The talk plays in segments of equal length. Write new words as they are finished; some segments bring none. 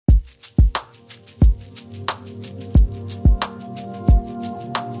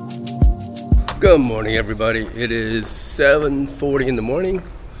Good morning, everybody. It is 7:40 in the morning,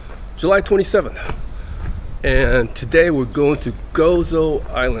 July 27th, and today we're going to Gozo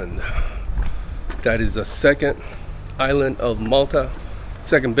Island. That is the second island of Malta,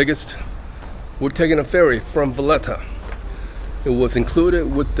 second biggest. We're taking a ferry from Valletta. It was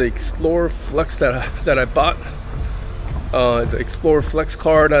included with the Explorer Flex that I bought, the Explorer Flex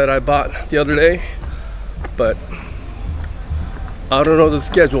card that I bought the other day, but I don't know the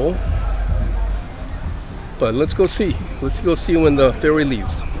schedule. But let's go see. Let's go see when the ferry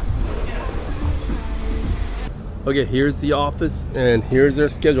leaves. Okay, here's the office and here's their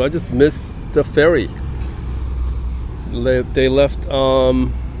schedule. I just missed the ferry. They left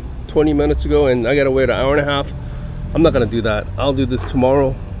 20 minutes ago and I gotta wait an hour and a half. I'm not gonna do that. I'll do this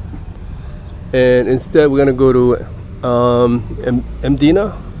tomorrow. And instead we're gonna go to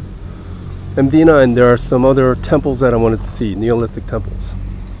Mdina, and there are some other temples that I wanted to see, Neolithic temples.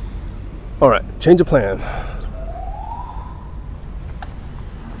 All right, change of plan.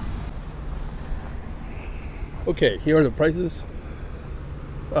 Okay, here are the prices.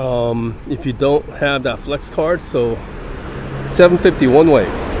 If you don't have that flex card, so $7.50 one way.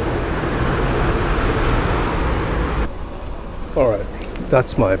 All right,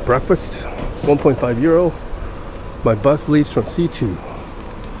 that's my breakfast, 1.5 euro. My bus leaves from C2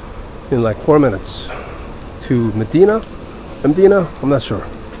 in like 4 minutes to Mdina, I'm not sure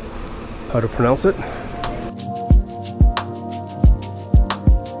how to pronounce it.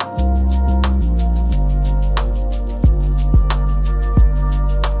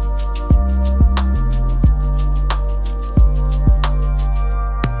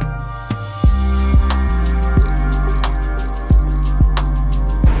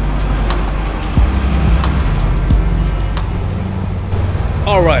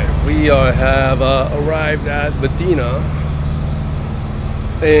 All right, we have arrived at Mdina,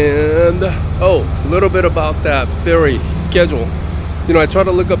 and a little bit about that ferry schedule. You know, I tried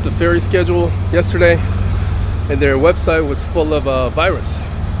to look up the ferry schedule yesterday, and their website was full of virus.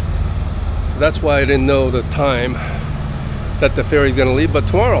 So that's why I didn't know the time that the ferry is gonna leave. But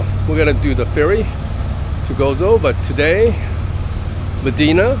tomorrow we're gonna do the ferry to Gozo. But today,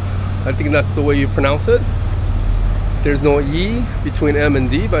 Mdina, I think that's the way you pronounce it. There's no E between M and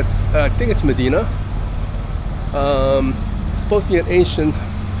D, but I think it's Mdina. It's supposed to be an ancient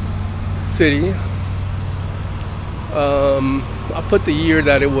city. I'll put the year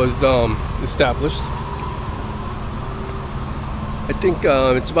that it was established. I think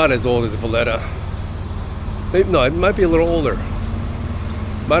it's about as old as Valletta. Maybe, no, it might be a little older.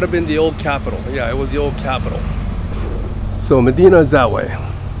 Might have been the old capital. Yeah, it was the old capital. So Mdina is that way.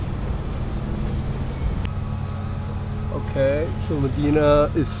 Okay, so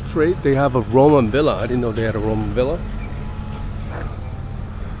Mdina is straight. They have a Roman villa. I didn't know they had a Roman villa.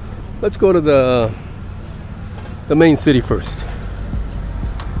 Let's go to the main city first.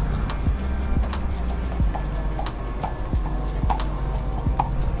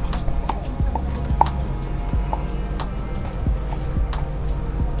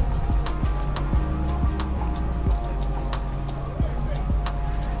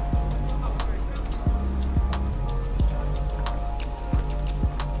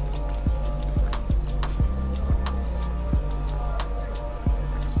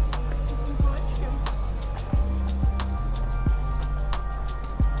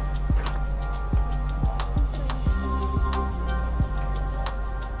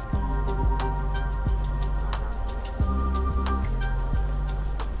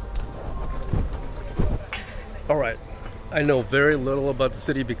 All right, I know very little about the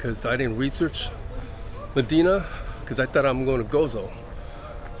city because I didn't research Mdina because I thought I'm going to Gozo.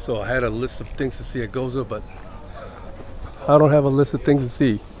 So I had a list of things to see at Gozo, but I don't have a list of things to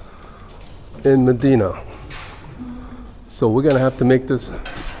see in Mdina. So we're gonna have to make this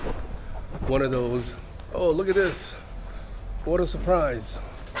one of those, oh, look at this, what a surprise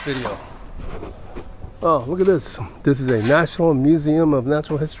video. Oh, look at this. This is a National Museum of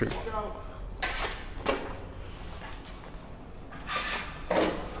Natural History.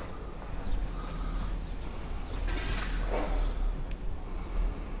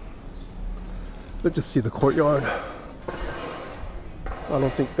 Let's just see the courtyard. I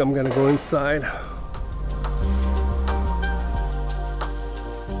don't think I'm gonna go inside.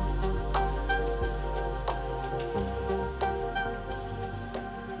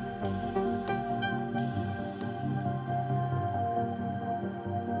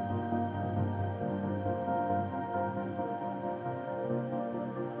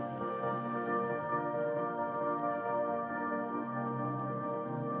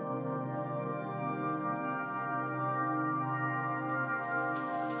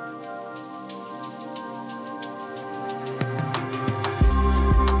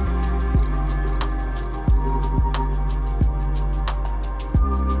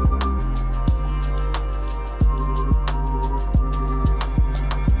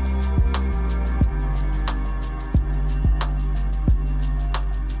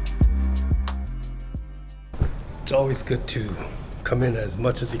 always good to come in as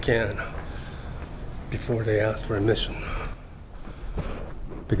much as you can before they ask for admission,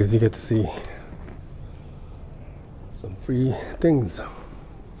 because you get to see some free things.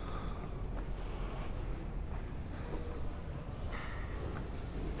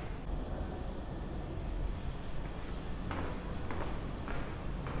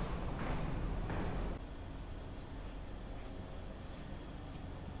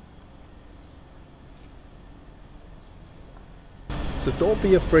 So don't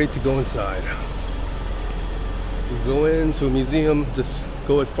be afraid to go inside. You go into a museum, just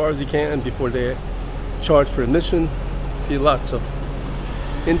go as far as you can before they charge for admission. See lots of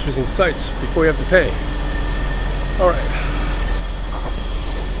interesting sights before you have to pay. Alright,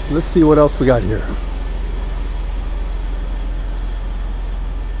 let's see what else we got here.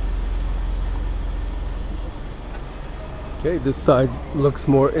 Okay, this side looks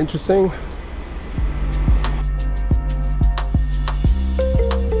more interesting.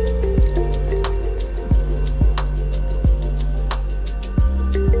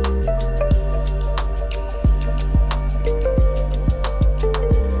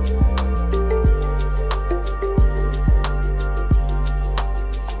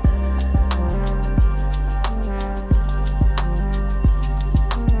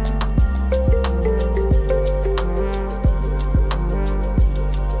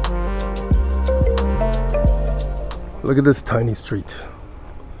 Look at this tiny street.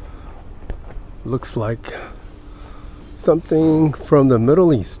 Looks like something from the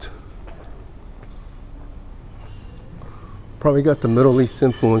Middle East. Probably got the Middle East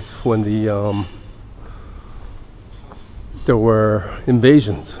influence when there were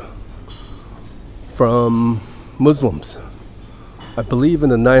invasions from Muslims. I believe in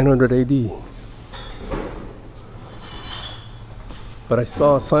the 900 AD. But I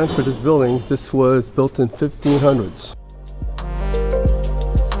saw a sign for this building. This was built in 1500s.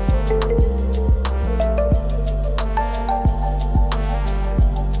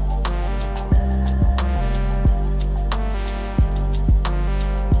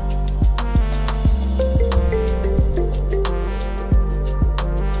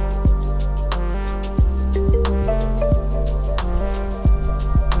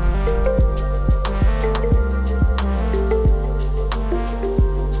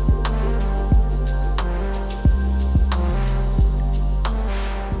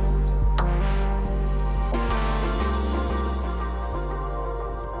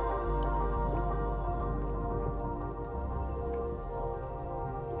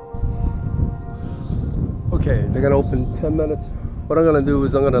 Okay, they're gonna open 10 minutes. What I'm gonna do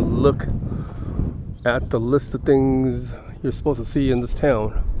is I'm gonna look at the list of things you're supposed to see in this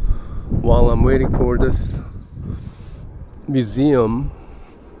town while I'm waiting for this museum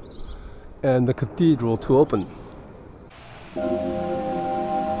and the cathedral to open.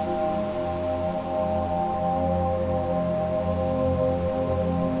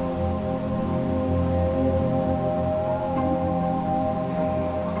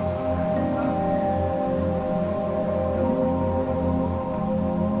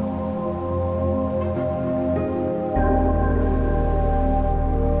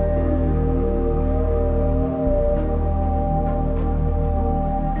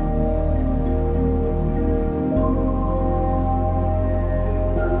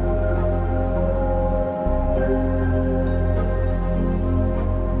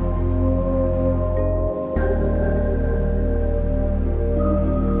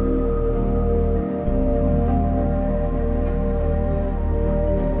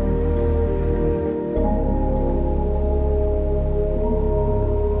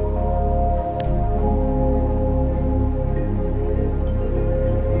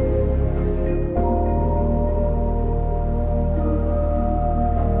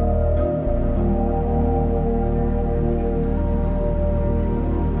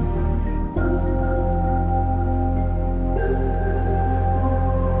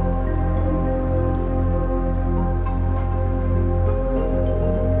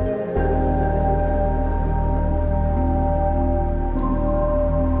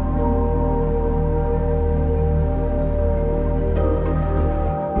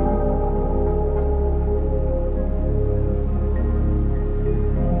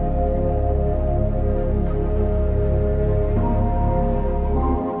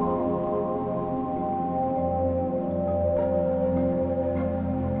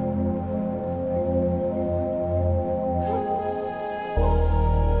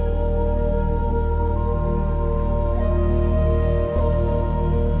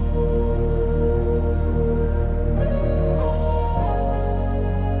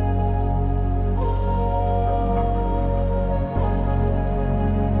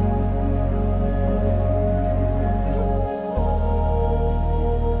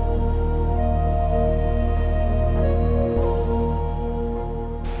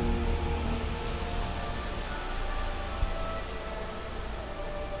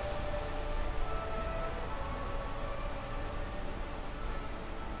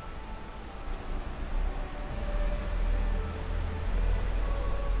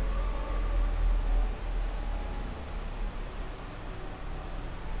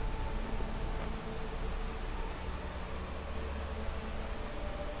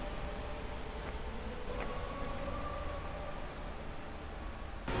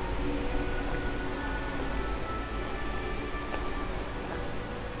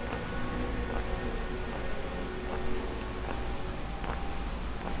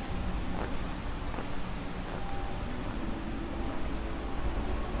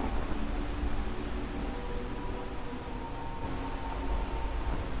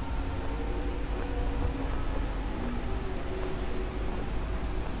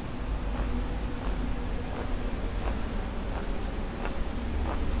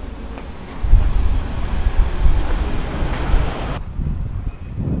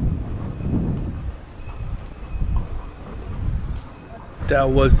 That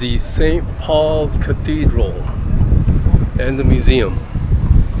was the St. Paul's Cathedral and the museum.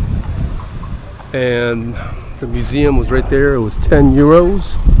 And the museum was right there. It was 10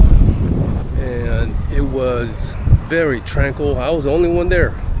 euros. And it was very tranquil. I was the only one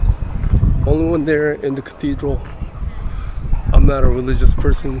there. Only one there in the cathedral. I'm not a religious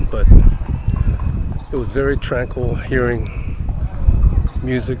person, but it was very tranquil hearing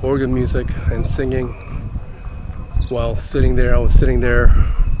music, organ music, and singing while sitting there. I was sitting there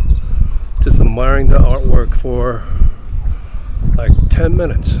just admiring the artwork for like 10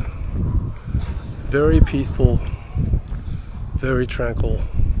 minutes. Very peaceful, very tranquil,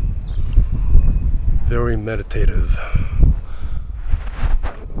 very meditative.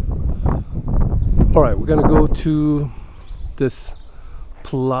 All right, we're gonna go to this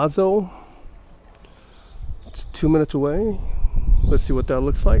palazzo. It's 2 minutes away. Let's see what that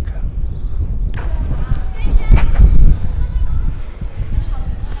looks like.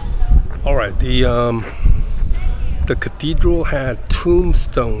 All right, the cathedral had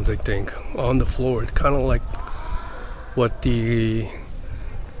tombstones, I think, on the floor. It's kind of like what the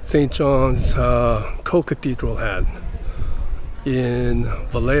St. John's co-cathedral had in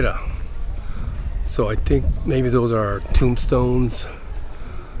Valletta. So I think maybe those are tombstones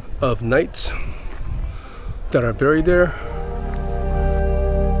of knights that are buried there.